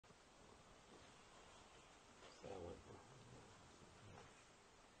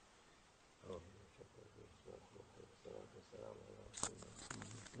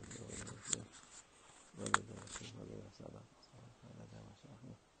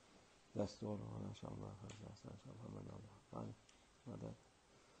دستور وإن شاء الله إن شاء الله من الله هذا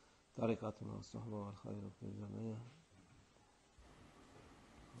طريقتنا الصحبة والخير في الجميع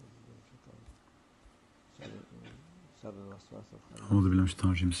أعوذ بالله من الشيطان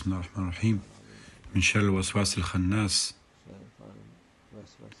الرجيم بسم الله الرحمن الرحيم من شر الوسواس الخناس.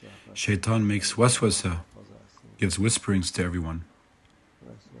 Shaitan makes waswasa, gives whisperings to everyone.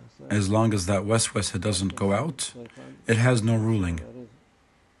 As long as that waswasa doesn't go out, it has no ruling.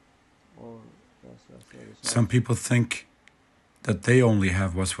 Some people think that they only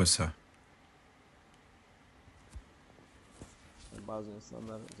have waswasa.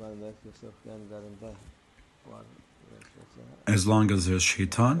 As long as there's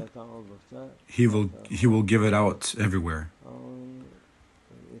shaitan, he will give it out everywhere.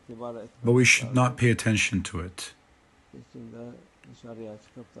 But we should not pay attention to it.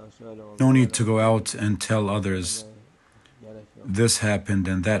 No need to go out and tell others, this happened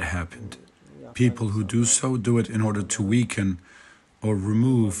and that happened. People who do so do it in order to weaken or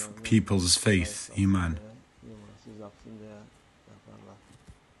remove people's faith, iman.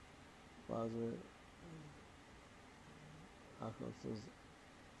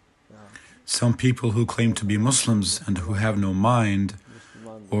 Some people who claim to be Muslims and who have no mind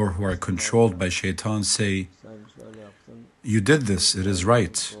or who are controlled by shaitan say, you did this, it is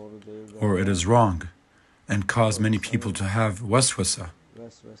right, or it is wrong, and cause many people to have waswasa.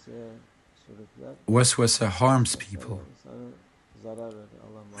 Waswasa harms people.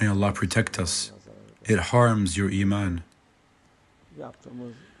 May Allah protect us. It harms your iman.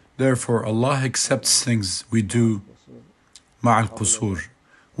 Therefore, Allah accepts things we do ma'al qusur,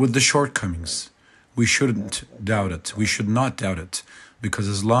 with the shortcomings. We shouldn't doubt it. We should not doubt it. Because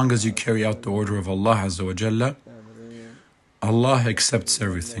as long as you carry out the order of Allah Azza wa Jalla, Allah accepts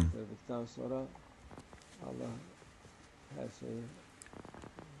everything.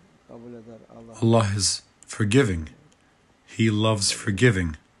 Allah is forgiving. He loves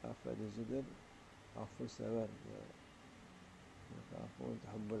forgiving.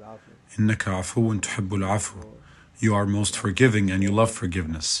 إِنَّكَ عَفُوٌّ تُحِبُّ الْعَفْوَ. You are most forgiving and you love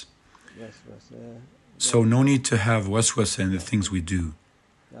forgiveness. So no need to have waswasa in the things we do.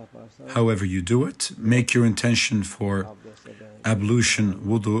 However you do it, make your intention for ablution,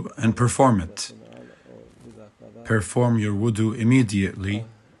 wudu, and perform it. Perform your wudu immediately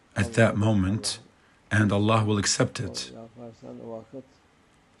at that moment, and Allah will accept it.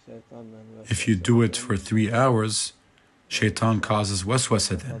 If you do it for 3 hours, shaitan causes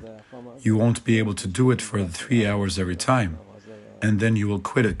waswasa then. You won't be able to do it for 3 hours every time, and then you will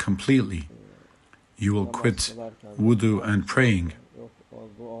quit it completely. You will quit wudu and praying.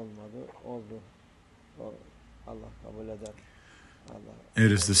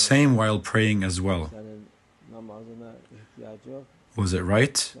 It is the same while praying as well. Was it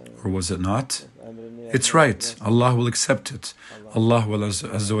right or was it not? It's right. Allah will accept it. Allah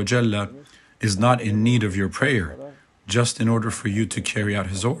Azza wa Jalla is not in need of your prayer, just in order for you to carry out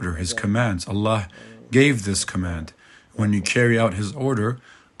His order, His commands. Allah gave this command. When you carry out His order,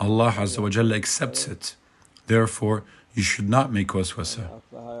 Allah Azza wa Jalla accepts it. Therefore, you should not make waswasa.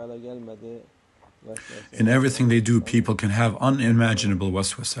 In everything they do, people can have unimaginable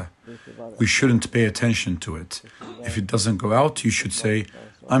waswasa. We shouldn't pay attention to it. If it doesn't go out, you should say,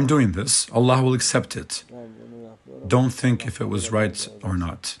 I'm doing this, Allah will accept it. Don't think if it was right or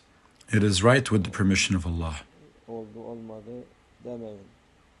not. It is right with the permission of Allah.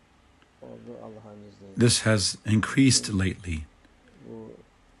 This has increased lately.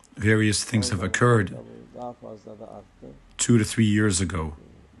 Various things have occurred 2 to 3 years ago.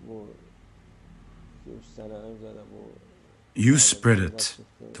 You spread it,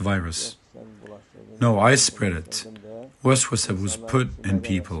 the virus. No, I spread it. Waswasa was put in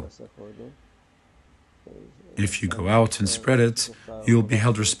people. If you go out and spread it, you will be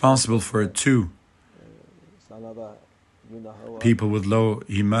held responsible for it too. People with low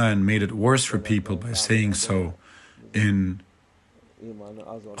iman made it worse for people by saying so in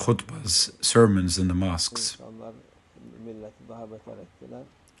khutbahs, sermons in the mosques.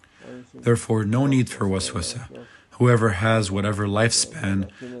 Therefore, no need for waswasa. Whoever has whatever lifespan,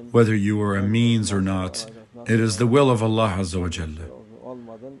 whether you are a means or not, it is the will of Allah Azza wa Jalla.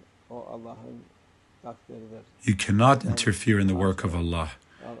 You cannot interfere in the work of Allah.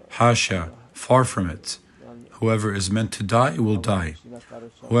 Hasha, far from it. Whoever is meant to die will die.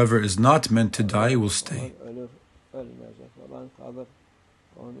 Whoever is not meant to die will stay.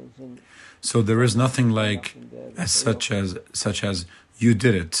 So there is nothing like such as you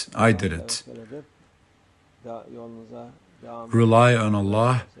did it, I did it. Rely on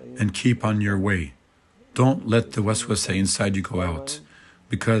Allah and keep on your way. Don't let the waswasa inside you go out.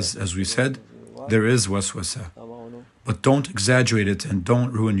 Because, as we said, there is waswasa. But don't exaggerate it and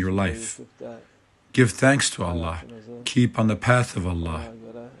don't ruin your life. Give thanks to Allah. Keep on the path of Allah.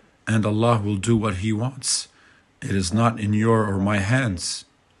 And Allah will do what He wants. It is not in your or my hands.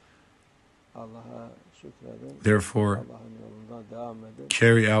 Therefore,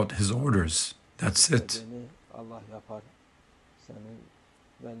 carry out His orders. That's it.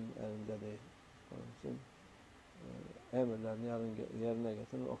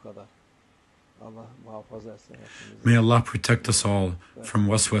 May Allah protect us all from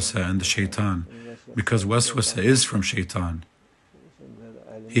waswasa and the shaitan, because waswasa is from shaitan.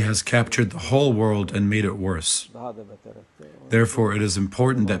 He has captured the whole world and made it worse. Therefore, it is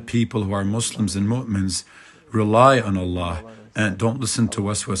important that people who are Muslims and mu'mins rely on Allah and don't listen to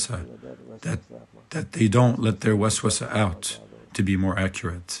waswasa, that they don't let their waswasa out, to be more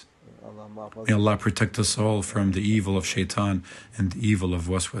accurate. May Allah protect us all from the evil of shaitan and the evil of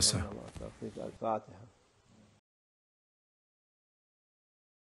waswasa.